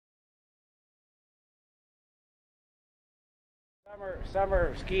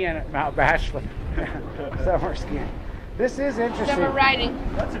Summer skiing at Mount Bachelor. Summer skiing. This is interesting. Summer riding.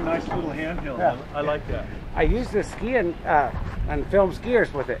 That's a nice little handheld. Yeah. I like that. I used to skiing and film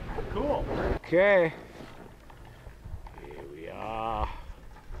skiers with it. Cool. Okay. Here we are.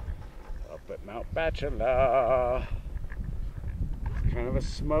 Up at Mount Bachelor. It's kind of a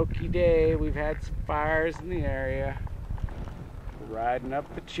smoky day. We've had some fires in the area. We're riding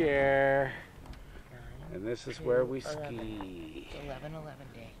up the chair. And this is where we ski. 11-11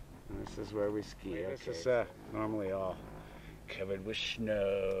 day. And this is where we ski. Okay. This is normally all covered with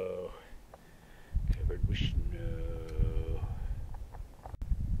snow. Covered with snow.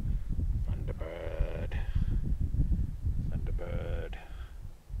 Thunderbird. Thunderbird.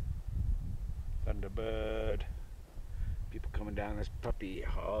 Thunderbird. People coming down this puppy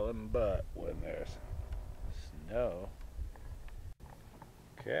hauling butt when there's snow.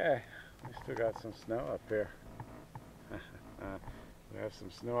 Okay. We still got some snow up here. We have some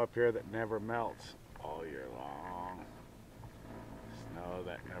snow up here that never melts all year long. Snow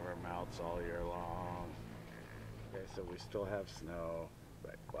that never melts all year long. Okay, so we still have snow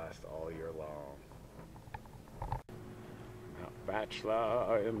that lasts all year long. Mount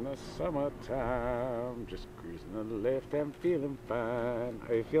Bachelor in the summertime. Just cruising to the lift and feeling fine.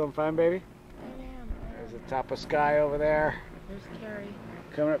 Are you feeling fine, baby? I am. There's the top of sky over there. There's Carrie.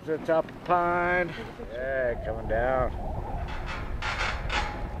 Coming up to the top of Pine. Yeah, coming down.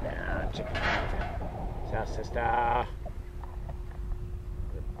 Down, Chicken Mountain. South Sister.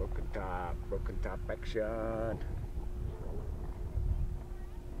 Broken top action.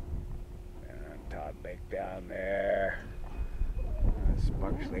 And Todd Lake down there.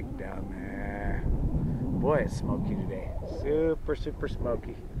 Sparks Lake down there. Boy, it's smoky today. Super, super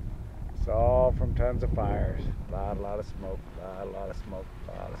smoky. It's all from tons of fires. A lot of smoke. A lot of smoke.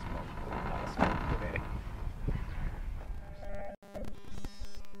 A lot of smoke. A lot of smoke today.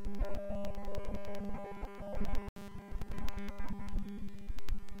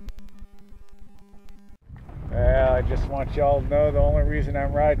 Well, I just want y'all to know the only reason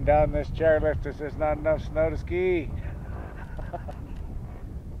I'm riding down this chairlift is there's not enough snow to ski.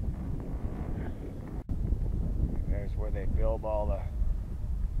 There's where they build all the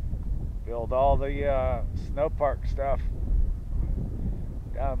snow park stuff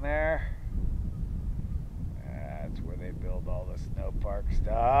down there. That's where they build all the snow park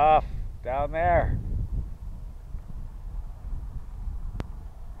stuff down there.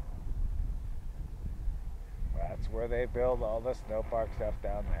 That's where they build all the snow park stuff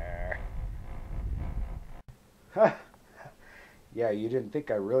down there. Yeah, you didn't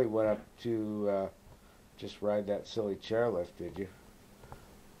think I really went up to just ride that silly chairlift, did you?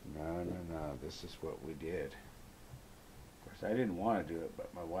 No. This is what we did. Of course, I didn't want to do it,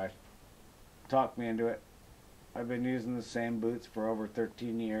 but my wife talked me into it. I've been using the same boots for over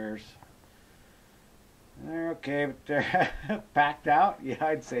 13 years. They're okay, but they're packed out? Yeah,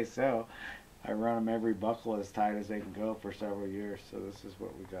 I'd say so. I run them every buckle as tight as they can go for several years. So this is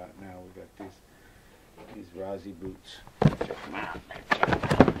what we got now. We got these Rossi boots. Check them out.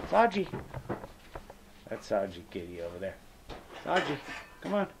 Saji. That's Saji Kitty over there. Saji,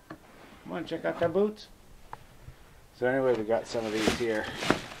 come on. Come on, check out them boots. So anyway, we got some of these here.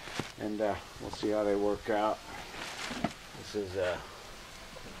 And we'll see how they work out. This is a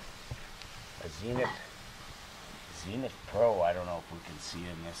Zenith Pro. I don't know if we can see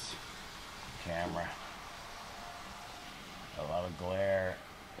in this camera. A lot of glare.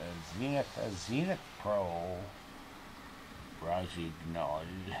 A Zenith Pro Rossignol.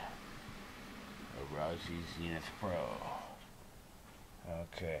 A Rossi Zenith Pro.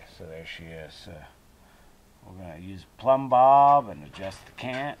 Okay, so there she is. We're going to use plumb bob and adjust the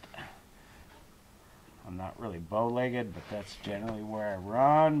cant. I'm not really bow-legged, but that's generally where I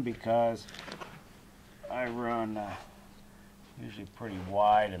run because I run usually pretty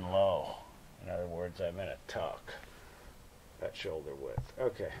wide and low. In other words, I'm in a tuck. That shoulder width.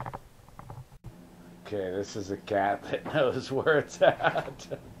 Okay. Okay, this is a cat that knows where it's at.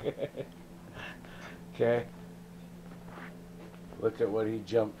 Okay. Okay. Look at what he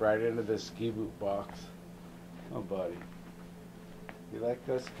jumped right into the ski boot box. Oh, buddy. You like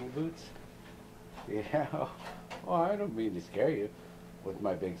those ski boots? Yeah. Oh, I don't mean to scare you with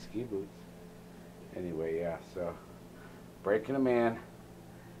my big ski boots. Anyway, yeah, so breaking them in.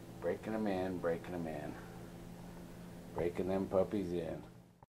 Breaking them in. Breaking them in. Breaking them puppies in.